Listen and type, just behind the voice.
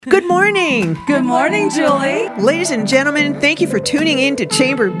Good morning. Good morning, Julie. Ladies and gentlemen, thank you for tuning in to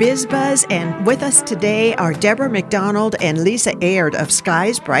Chamber Biz Buzz. And with us today are Debra Macdonald and Lisa Aird of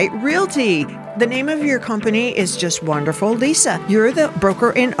Skysbright Realty. The name of your company is just wonderful. Lisa, you're the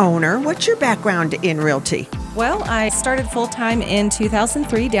broker and owner. What's your background in realty? Well, I started full-time in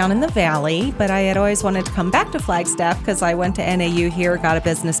 2003 down in the Valley, but I had always wanted to come back to Flagstaff because I went to NAU here, got a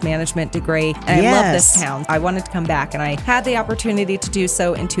business management degree, and I love this town. I wanted to come back, and I had the opportunity to do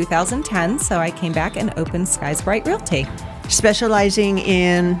so in 2010, so I came back and opened Skysbright Realty. Specializing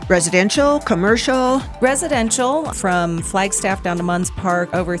in residential, commercial? Residential, from Flagstaff down to Munds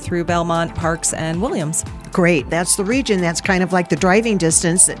Pork, over through Bellemont, Parks, and Williams. Great. That's the region. That's kind of like the driving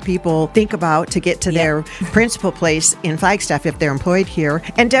distance that people think about to get to their principal place in Flagstaff if they're employed here.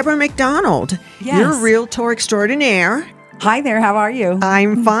 And Debra Macdonald, you're a realtor extraordinaire. Hi there, how are you?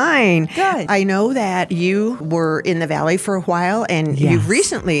 I'm fine. Good. I know that you were in the Valley for a while, and you've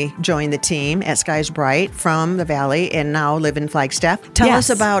recently joined the team at Skysbright from the Valley and now live in Flagstaff. Tell us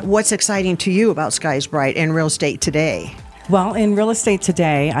about what's exciting to you about Skysbright and real estate today. Well, in real estate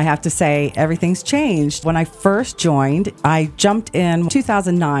today, I have to say everything's changed. When I first joined, I jumped in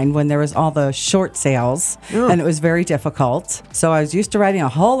 2009 when there was all the short sales, and it was very difficult. So I was used to writing a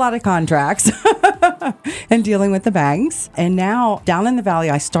whole lot of contracts and dealing with the banks. And now down in the Valley,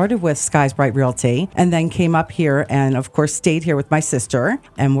 I started with Skysbright Realty and then came up here and, of course, stayed here with my sister.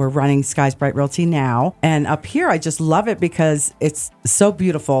 And we're running Skysbright Realty now. And up here, I just love it because it's so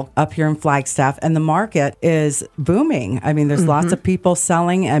beautiful up here in Flagstaff, and the market is booming. I mean, there's lots of people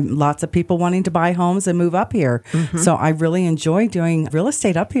selling and lots of people wanting to buy homes and move up here. So I really enjoy doing real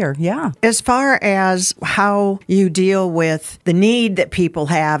estate up here. Yeah. As far as how you deal with the need that people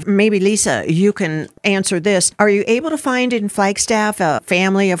have, maybe Lisa, you can answer this. Are you able to find in Flagstaff a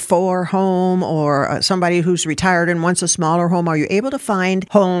family of four home or somebody who's retired and wants a smaller home? Are you able to find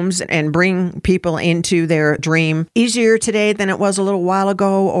homes and bring people into their dream easier today than it was a little while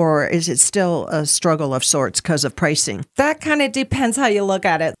ago, or is it still a struggle of sorts because of pricing? That kind of depends how you look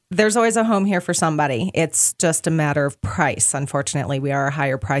at it. There's always a home here for somebody. It's just a matter of price. Unfortunately, we are a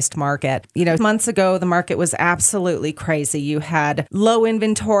higher priced market. You know, months ago, the market was absolutely crazy. You had low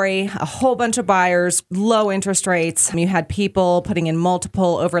inventory, a whole bunch of buyers, low interest rates. You had people putting in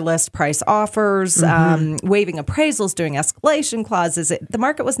multiple over list price offers, waiving appraisals, doing escalation clauses. The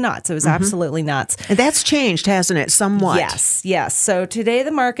market was nuts. It was absolutely nuts. And that's changed, hasn't it, somewhat? Yes. So today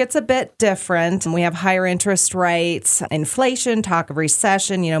the market's a bit different. We have higher interest rates, inflation, talk of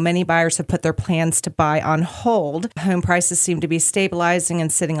recession. You know, many buyers have put their plans to buy on hold. Home prices seem to be stabilizing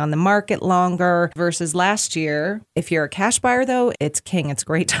and sitting on the market longer versus last year. If you're a cash buyer, though, it's king. It's a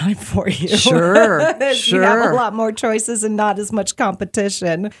great time for you. Sure. You have a lot more choices and not as much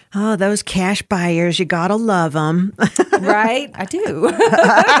competition. Oh, those cash buyers, you gotta love them. Right? I do.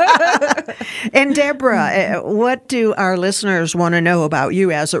 And Debra, what do our listeners want to know about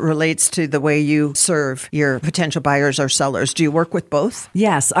you as it relates to the way you serve your potential buyers or sellers? Do you work with both?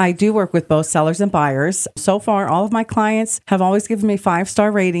 Yes, I do work with both sellers and buyers. So far, all of my clients have always given me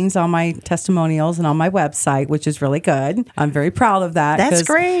 5-star ratings on my testimonials and on my website, which is really good. I'm very proud of that. That's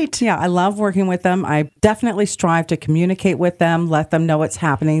great. Yeah, I love working with them. I definitely strive to communicate with them, let them know what's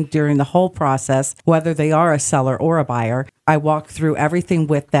happening during the whole process, whether they are a seller or a buyer. I walk through everything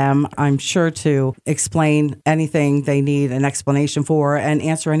with them. I'm sure to explain anything they need an explanation for and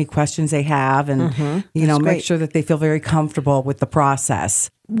answer any questions they have and, make sure that they feel very comfortable with the process.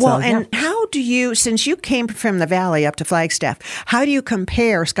 Well, how do you, since you came from the Valley up to Flagstaff, how do you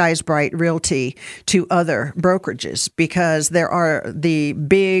compare Skysbright Realty to other brokerages? Because there are the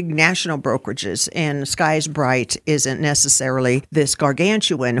big national brokerages, and Skysbright isn't necessarily this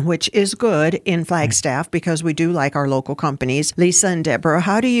gargantuan, which is good in Flagstaff because we do like our local companies. Lisa and Debra,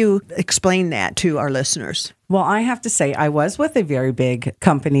 how do you explain that to our listeners? Well, I have to say, I was with a very big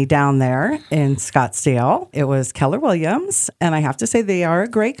company down there in Scottsdale. It was Keller Williams, and I have to say they are a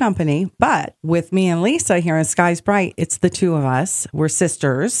great company. But with me and Lisa here in Skysbright, it's the two of us. We're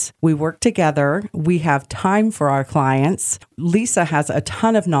sisters. We work together. We have time for our clients. Lisa has a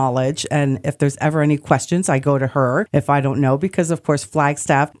ton of knowledge, and if there's ever any questions, I go to her if I don't know, because of course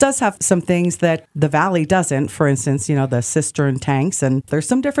Flagstaff does have some things that the Valley doesn't. For instance, the cistern tanks, and there's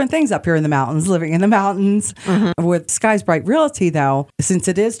some different things up here in the mountains, living in the mountains. With Skysbright Realty, though, since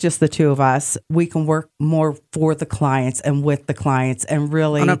it is just the two of us, we can work more for the clients and with the clients and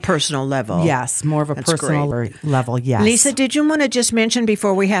really... On a personal level. Yes, more of a personal level, yes. Lisa, did you want to just mention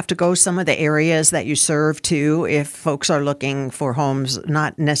before we have to go some of the areas that you serve to if folks are looking for homes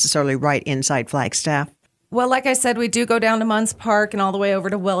not necessarily right inside Flagstaff? Well, like I said, we do go down to Munds Pork and all the way over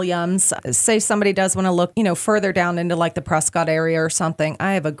to Williams. Say somebody does want to look, further down into like the Prescott area or something.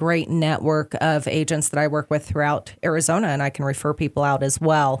 I have a great network of agents that I work with throughout Arizona, and I can refer people out as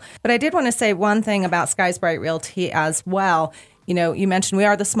well. But I did want to say one thing about Skysbright Realty as well. You mentioned we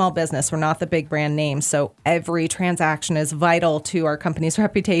are the small business. We're not the big brand name. So every transaction is vital to our company's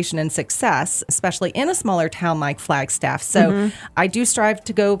reputation and success, especially in a smaller town like Flagstaff. So I do strive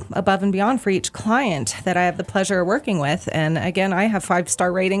to go above and beyond for each client that I have the pleasure of working with. And again, I have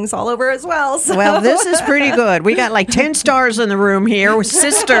 5-star ratings all over as well. So. Well, this is pretty good. We got like 10 stars in the room here with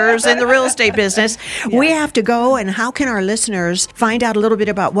sisters in the real estate business. Yeah. We have to go. And how can our listeners find out a little bit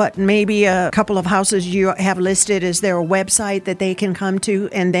about what maybe a couple of houses you have listed? Is there a website that they can come to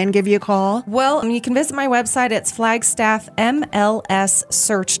and then give you a call? Well, you can visit my website. It's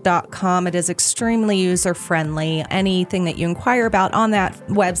flagstaffmlssearch.com. It is extremely user-friendly. Anything that you inquire about on that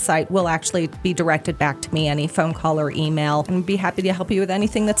website will actually be directed back to me, any phone call or email, and I'd be happy to help you with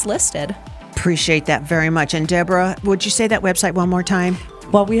anything that's listed. Appreciate that very much. And Debra, would you say that website one more time?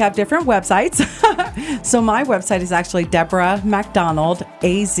 Well, we have different websites. So my website is actually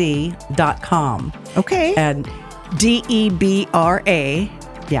DebraMacdonaldAZ.com. Okay. And Debra.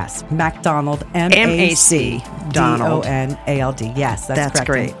 Yes, Macdonald, Macdonald. Yes, that's correct.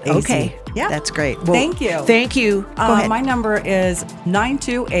 Great. AZ. Okay. Yeah. That's great. Well, thank you. Thank you. Go ahead. My number is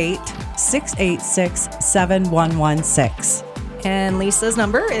 928-686-7116. And Lisa's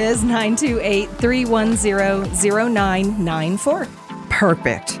number is 928-310-0994.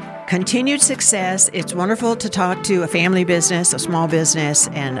 Perfect. Continued success. It's wonderful to talk to a family business, a small business,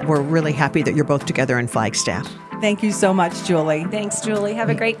 and we're really happy that you're both together in Flagstaff. Thank you so much, Julie. Thanks, Julie. Have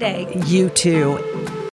a great day. You too.